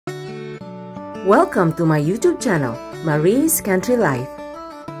Welcome to my YouTube channel, Marie's Country Life.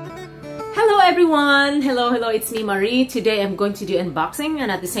 Hello everyone! Hello, it's me Marie. Today I'm going to do unboxing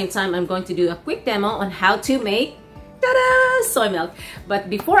and at the same time I'm going to do a quick demo on how to make soy milk. But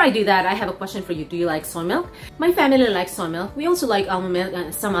before I do that, I have a question for you. Do you like soy milk? My family likes soy milk. We also like almond milk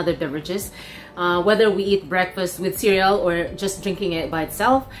and some other beverages. Whether we eat breakfast with cereal or just drinking it by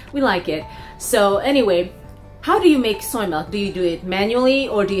itself, we like it. So anyway, how do you make soy milk? Do you do it manually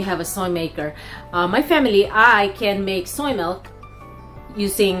or do you have a soy maker? My family, I can make soy milk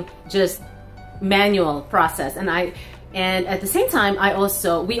using just manual process, and at the same time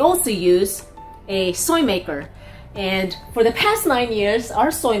we also use a soy maker. And for the past 9 years, our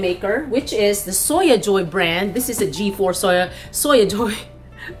soy maker, which is the Soya Joy brand, this is a G4 Soya Joy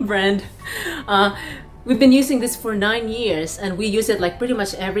brand. We've been using this for 9 years and we use it like pretty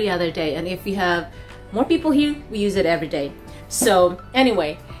much every other day, and if we have more people here, we use it every day. So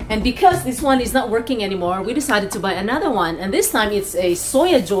anyway, and because this one is not working anymore, we decided to buy another one, and this time it's a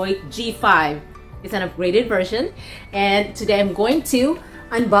Soya Joy G5. It's an upgraded version, and today I'm going to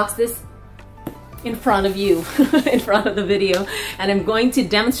unbox this in front of you, in front of the video, and I'm going to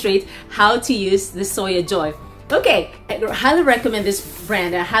demonstrate how to use the Soya Joy. Okay, I highly recommend this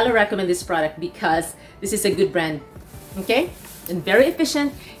brand. I highly recommend this product because this is a good brand, okay? And very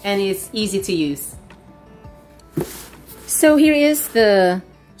efficient, and it's easy to use. So here is the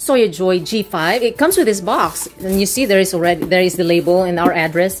Soya Joy G5. It comes with this box, and you see there is the label and our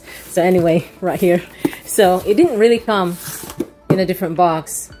address. So anyway, right here. So it didn't really come in a different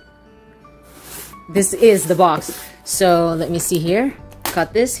box. This is the box. So let me see here.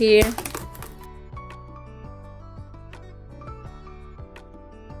 Got this here.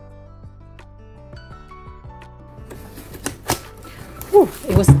 Whew,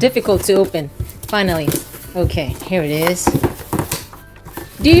 it was difficult to open. Finally. Okay, here it is.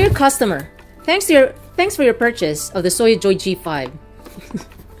 Dear customer, thanks for your purchase of the Soya Joy G5.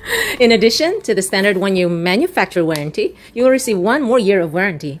 In addition to the standard 1-year manufacturer warranty, you will receive 1 more year of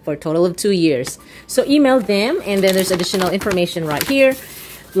warranty for a total of 2 years. So email them, and then there's additional information right here,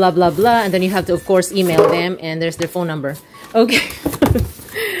 blah blah blah, and then you have to of course email them, and there's their phone number. Okay,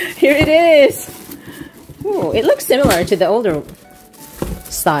 here it is. Ooh, it looks similar to the older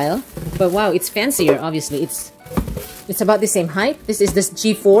style, but wow, it's fancier. Obviously it's about the same height. This is this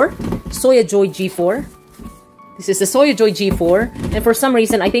G4 Soya Joy G4. This is the Soya Joy G4, and for some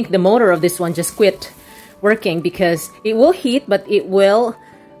reason I think the motor of this one just quit working because it will heat but it will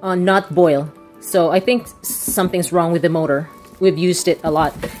not boil. So I think something's wrong with the motor. We've used it a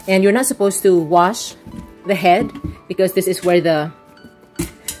lot, and you're not supposed to wash the head because this is where the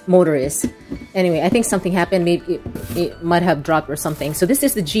motor is. Anyway, I think something happened. Maybe it might have dropped or something. So this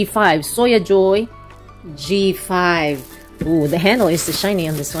is the G5 Soya Joy G5. Ooh, the handle is shiny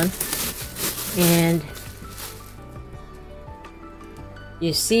on this one, and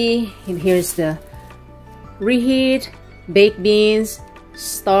you see here's the reheat, baked beans,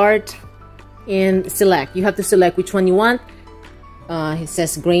 start, and select. You have to select which one you want. It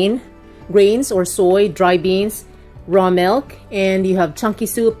says grains or soy, dry beans, raw milk, and you have chunky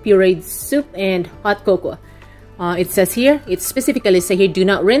soup, pureed soup, and hot cocoa. It says here, it specifically says here, do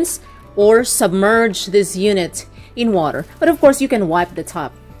not rinse or submerge this unit in water, but of course you can wipe the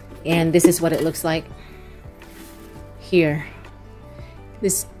top. And this is what it looks like here.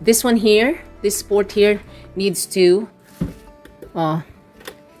 This one here, this port here needs to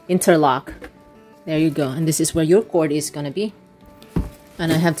interlock. There you go, and this is where your cord is gonna be,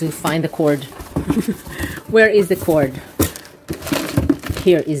 and I have to find the cord. Where is the cord?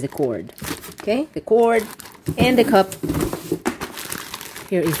 Here is the cord. Okay, the cord and the cup.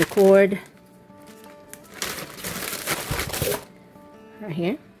 Here is the cord. Right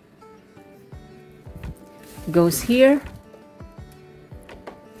here. Goes here.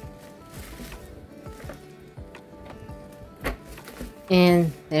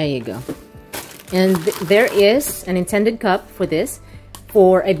 And there you go. And there is an intended cup for this.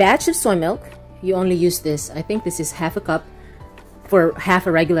 For a batch of soy milk, you only use this. I think this is half a cup for half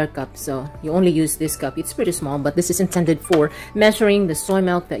a regular cup. So you only use this cup. It's pretty small, but this is intended for measuring the soy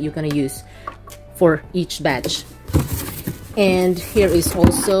milk that you're gonna use for each batch. And here is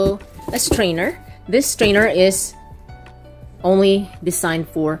also a strainer. This strainer is only designed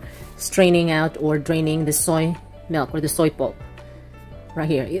for straining out or draining the soy milk or the soy pulp. Right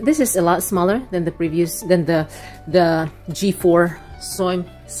here. This is a lot smaller than the G4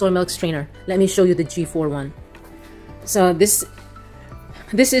 soy milk strainer. Let me show you the G4 one. So this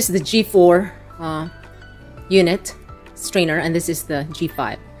is the G4 unit strainer, and this is the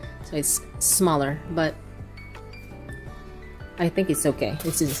G5. So it's smaller, but I think it's okay.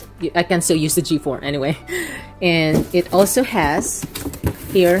 This is, I can still use the G4 anyway. And it also has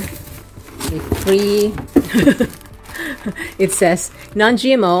here a free it says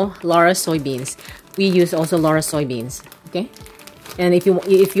non-GMO Laura soybeans. We use also Laura soybeans, okay? And if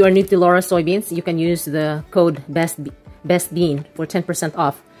you are new to Laura soybeans, you can use the code BESTBEAN for 10%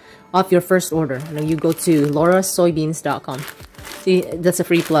 off your first order. And you go to laurasoybeans.com. See, that's a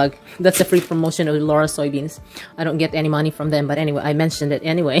free plug. That's a free promotion of Laura soybeans. I don't get any money from them, but anyway, I mentioned it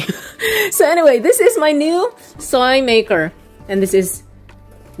anyway. So anyway, this is my new soy maker, and this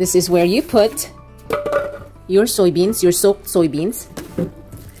is where you put your soybeans, your soaked soybeans.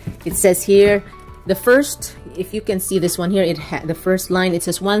 It says here, the first, if you can see this one here, the first line, it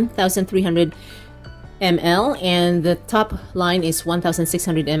says 1,300 ml, and the top line is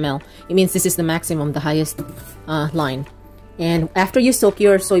 1,600 ml. It means this is the maximum, the highest line. And after you soak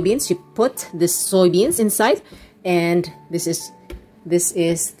your soybeans, you put the soybeans inside, and these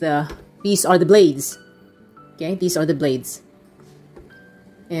are the blades. Okay, these are the blades.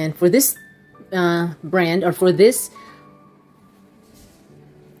 And for this brand, or for this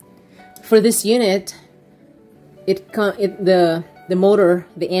unit, the motor,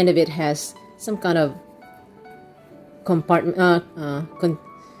 the end of it has some kind of compartment,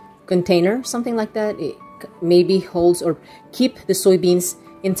 container, something like that. It maybe holds or keep the soybeans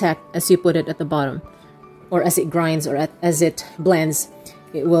intact as you put it at the bottom, or as it grinds, or as it blends.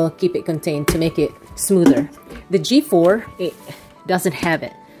 It will keep it contained to make it smoother. The G4, it doesn't have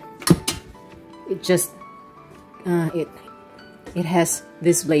it. It just it has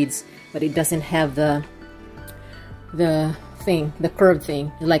these blades, but it doesn't have the curved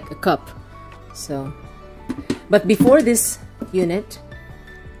thing like a cup. So, but before this unit,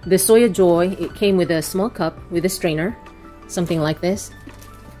 the Soya Joy, it came with a small cup with a strainer, something like this.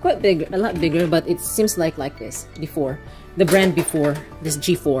 Quite big, a lot bigger, but it seems like this before. The brand before this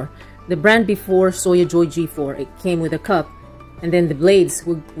G4, the brand before Soya Joy G4, it came with a cup, and then the blades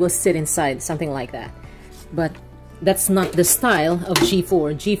will sit inside, something like that. But that's not the style of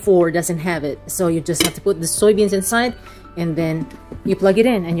G4. G4 doesn't have it, so you just have to put the soybeans inside, and then you plug it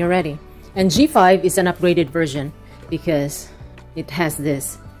in, and you're ready. And G5 is an upgraded version because it has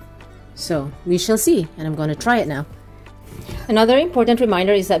this. So we shall see, and I'm going to try it now. Another important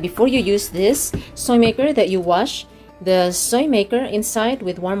reminder is that before you use this soy maker, that you wash the soy maker inside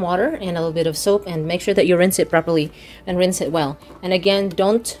with warm water and a little bit of soap, and make sure that you rinse it properly and rinse it well. And again,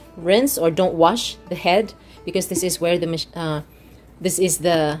 don't rinse or don't wash the head, because this is where the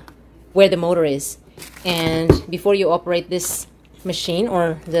where the motor is. And before you operate this machine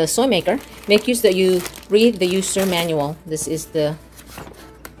or the soy maker, make use that you read the user manual. This is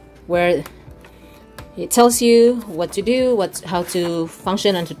where it tells you what to do, how to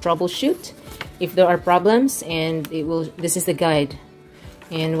function and to troubleshoot if there are problems, and this is the guide.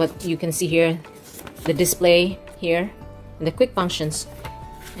 And what you can see here, the display here, and the quick functions,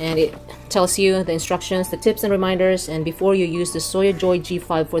 and it tells you the instructions, the tips and reminders, and before you use the Soya Joy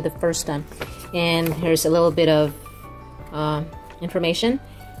G5 for the first time. And here's a little bit of information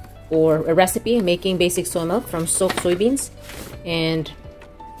or a recipe, making basic soy milk from soaked soybeans, and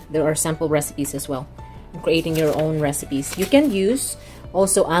there are sample recipes as well, creating your own recipes. You can use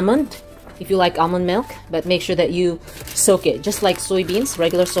also almond if you like almond milk, but make sure that you soak it just like soybeans,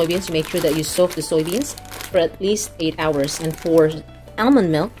 regular soybeans. Make sure that you soak the soybeans for at least 8 hours, and for almond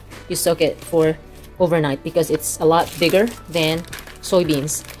milk you soak it for overnight, because it's a lot bigger than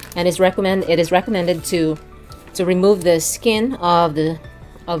soybeans. And it is recommended to remove the skin of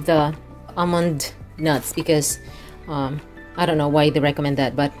the almond nuts, because I don't know why they recommend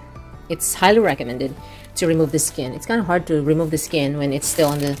that, but it's highly recommended to remove the skin. It's kind of hard to remove the skin when it's still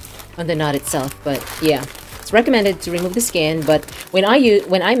on the nut itself, but yeah, it's recommended to remove the skin. But when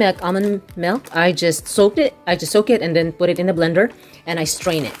I make almond milk, I just soak it and then put it in a blender and I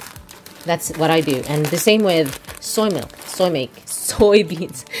strain it. That's what I do. And the same with soy milk,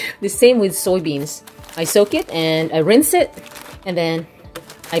 soybeans. The same with soybeans. I soak it and I rinse it, and then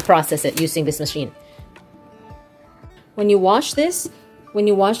I process it using this machine. When you wash this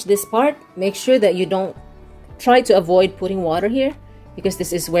part, make sure that you don't try to avoid putting water here, because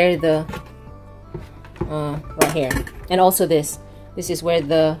this is where the right here, and also this is where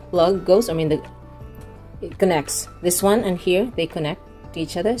the plug goes. I mean, it connects. This one and here, they connect to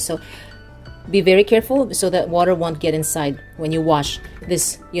each other. So be very careful so that water won't get inside when you wash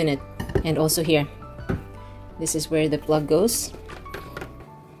this unit. And also here, this is where the plug goes,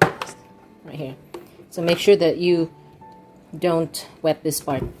 right here. So make sure that you don't wet this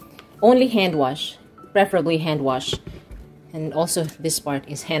part. Only hand wash, preferably hand wash. And also this part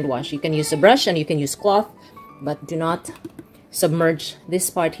is hand wash. You can use a brush and you can use cloth, but do not submerge this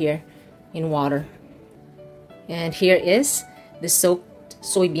part here in water. And here is the soaked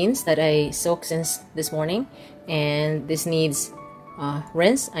soybeans that I soaked since this morning, and this needs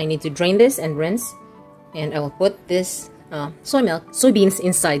rinse. I need to drain this and rinse, and I will put this soybeans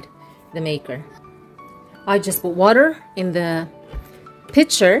inside the maker. I just put water in the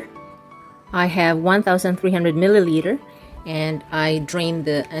pitcher. I have 1,300 milliliter, and I drain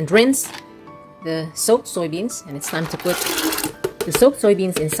and rinse the soaked soybeans, and it's time to put the soaked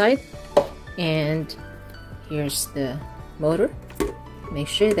soybeans inside. And here's the motor. Make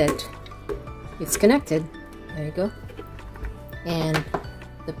sure that it's connected. There you go. And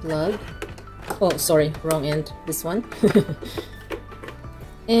the plug. Oh, sorry, wrong end. This one.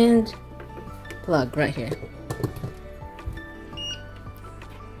 And plug right here.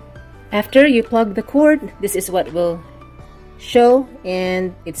 After you plug the cord, this is what will show,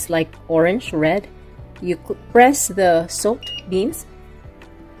 and it's like orange, red. You press the soaked beans,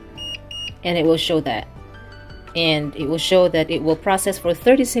 and it will show that. And it will show that it will process for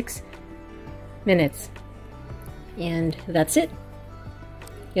 36 minutes. And that's it.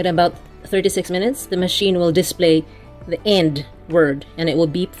 In about 36 minutes, the machine will display the end word, and it will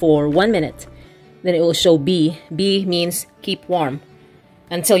beep for 1 minute. Then it will show B. B means keep warm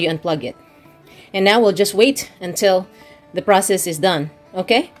until you unplug it. And now we'll just wait until the process is done,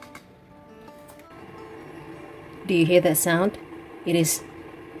 okay? Do you hear that sound? It is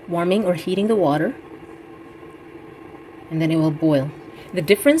warming or heating the water, and then it will boil. The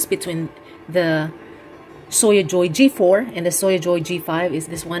difference between the Soyajoy G4 and the Soyajoy G5 is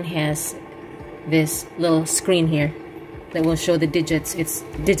this one has this little screen here that will show the digits. It's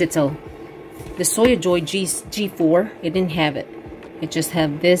digital. The Soyajoy G4, it didn't have it. It just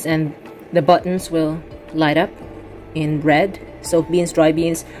have this, and the buttons will light up in red. Soaked beans, dry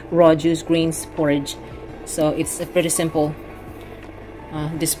beans, raw juice, greens, porridge. So it's a pretty simple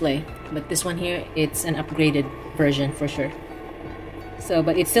display. But this one here, it's an upgraded version for sure. So,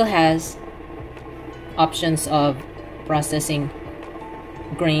 but it still has options of processing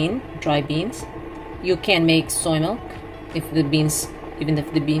grain, dry beans. You can make soy milk if the beans, even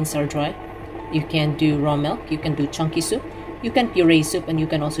if the beans are dry. You can do raw milk. You can do chunky soup. You can puree soup, and you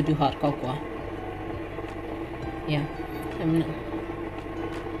can also do hot cocoa. Yeah.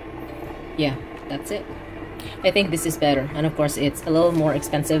 Yeah, that's it. I think this is better, and of course it's a little more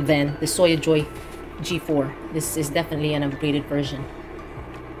expensive than the Soyajoy G4. This is definitely an upgraded version.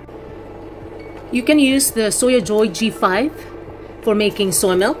 You can use the Soyajoy G5 for making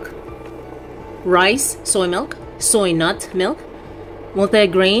soy milk, rice soy milk, soy nut milk,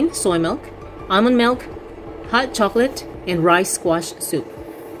 multi-grain soy milk, almond milk, hot chocolate, and rice squash soup.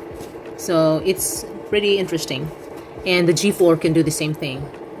 So it's pretty interesting. And the G4 can do the same thing.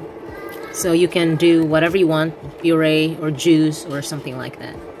 So you can do whatever you want, puree or juice or something like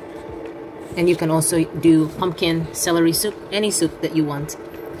that. And you can also do pumpkin celery soup, any soup that you want.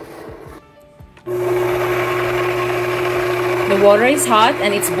 The water is hot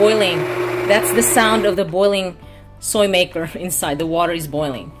and it's boiling. That's the sound of the boiling soy maker inside. The water is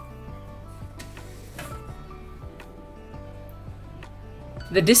boiling.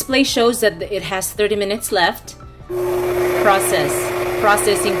 The display shows that it has 30 minutes left.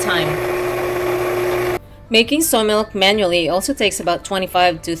 Processing time. Making soy milk manually also takes about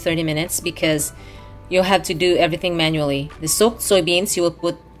 25 to 30 minutes because you'll have to do everything manually. The soaked soybeans, you will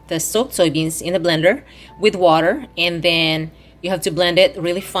put the soaked soybeans in the blender with water, and then you have to blend it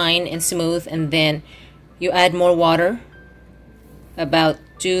really fine and smooth, and then you add more water, about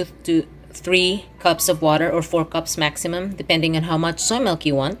 2 to 3 cups of water or 4 cups maximum, depending on how much soy milk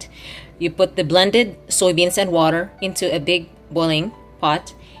you want. You put the blended soybeans and water into a big boiling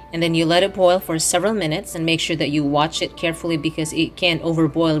pot, and then you let it boil for several minutes, and make sure that you watch it carefully because it can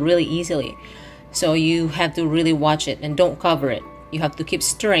overboil really easily. So you have to really watch it and don't cover it. You have to keep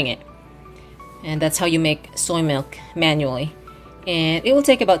stirring it. And that's how you make soy milk manually. And it will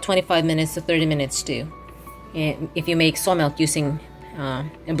take about 25 minutes to 30 minutes too, if you make soy milk using a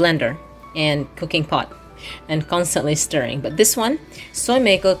blender and cooking pot and constantly stirring. But this one, soy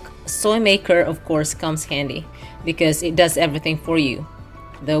maker of course comes handy because it does everything for you.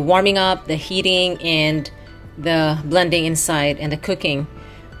 The warming up, the heating, and the blending inside, and the cooking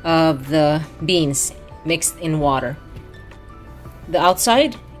of the beans mixed in water. The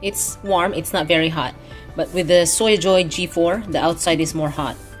outside, it's warm, it's not very hot. But with the Soyajoy G4, the outside is more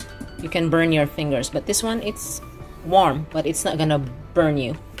hot. You can burn your fingers. But this one, it's warm, but it's not gonna burn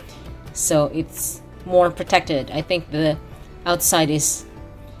you. So it's more protected. I think the outside it's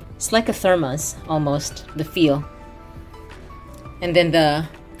like a thermos almost, the feel. And then the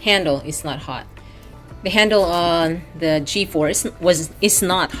handle is not hot. The handle on the G4 is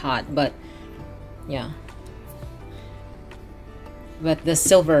not hot, but yeah. But the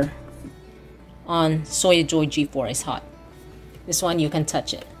silver on Soyojoy G4 is hot. This one you can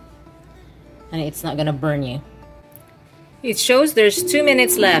touch it, and it's not gonna burn you. It shows there's 2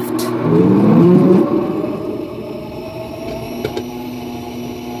 minutes left.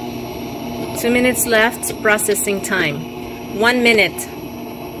 2 minutes left processing time. 1 minute.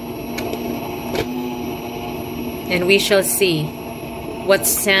 And we shall see what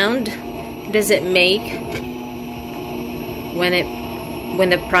sound does it make when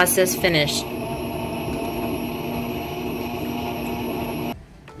the process finished.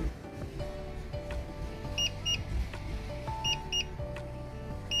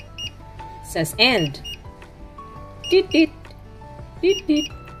 It says end. Deet deet. Deet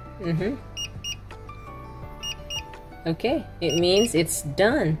deet. Okay, it means it's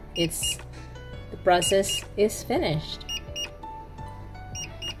done. The process is finished.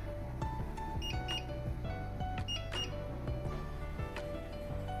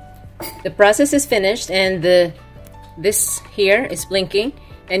 The process is finished, and this here is blinking,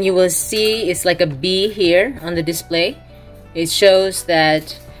 and you will see it's like a B here on the display. It shows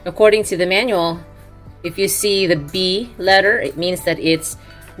that according to the manual, if you see the B letter, it means that it's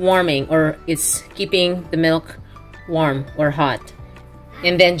warming, or it's keeping the milk warm or hot.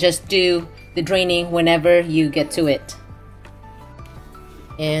 And then just do the draining whenever you get to it.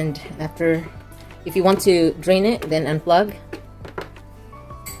 And after, if you want to drain it, then unplug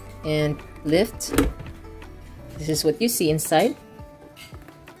and lift. This is what you see inside.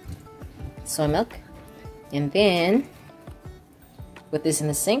 Soy milk. And then put this in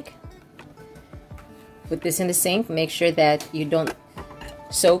the sink. Put this in the sink. Make sure that you don't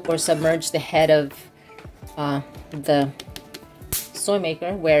soak or submerge the head of the soy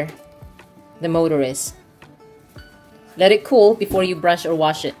maker where the motor is. Let it cool before you brush or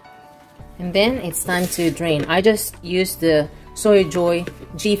wash it. And then it's time to drain. I just used the Soyojoy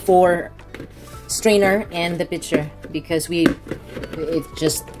G4 strainer and the pitcher because it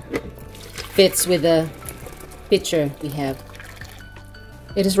just fits with the pitcher we have.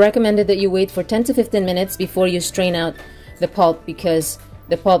 It is recommended that you wait for 10 to 15 minutes before you strain out the pulp, because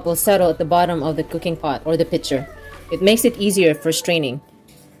the pulp will settle at the bottom of the cooking pot or the pitcher. It makes it easier for straining.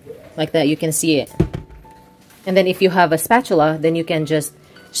 Like that, you can see it. And then if you have a spatula, then you can just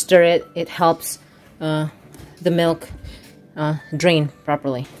stir it. It helps the milk drain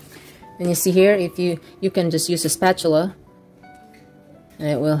properly. And you see here, if you can just use a spatula, and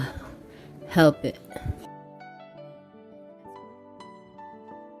it will help it.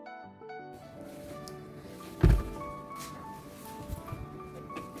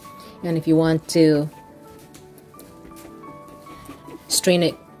 And if you want to strain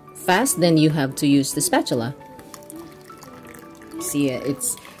it fast, then you have to use the spatula. See,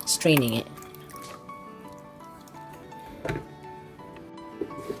 it's straining it.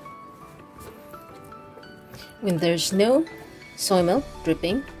 When there's no soy milk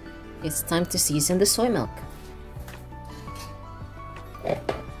dripping, it's time to season the soy milk.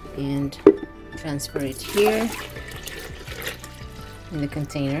 And transfer it here in the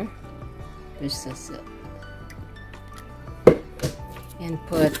container. There's this, and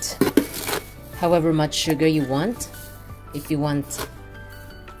put however much sugar you want. If you want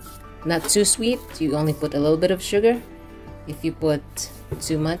not too sweet, you only put a little bit of sugar. If you put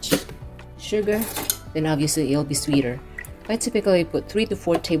too much sugar, then obviously it'll be sweeter. I typically put 3 to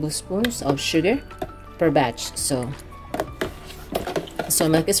 4 tablespoons of sugar per batch. So soy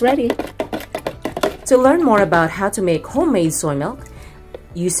milk is ready. To learn more about how to make homemade soy milk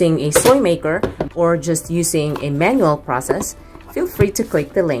using a soy maker or just using a manual process, feel free to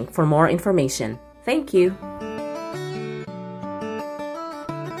click the link for more information. Thank you.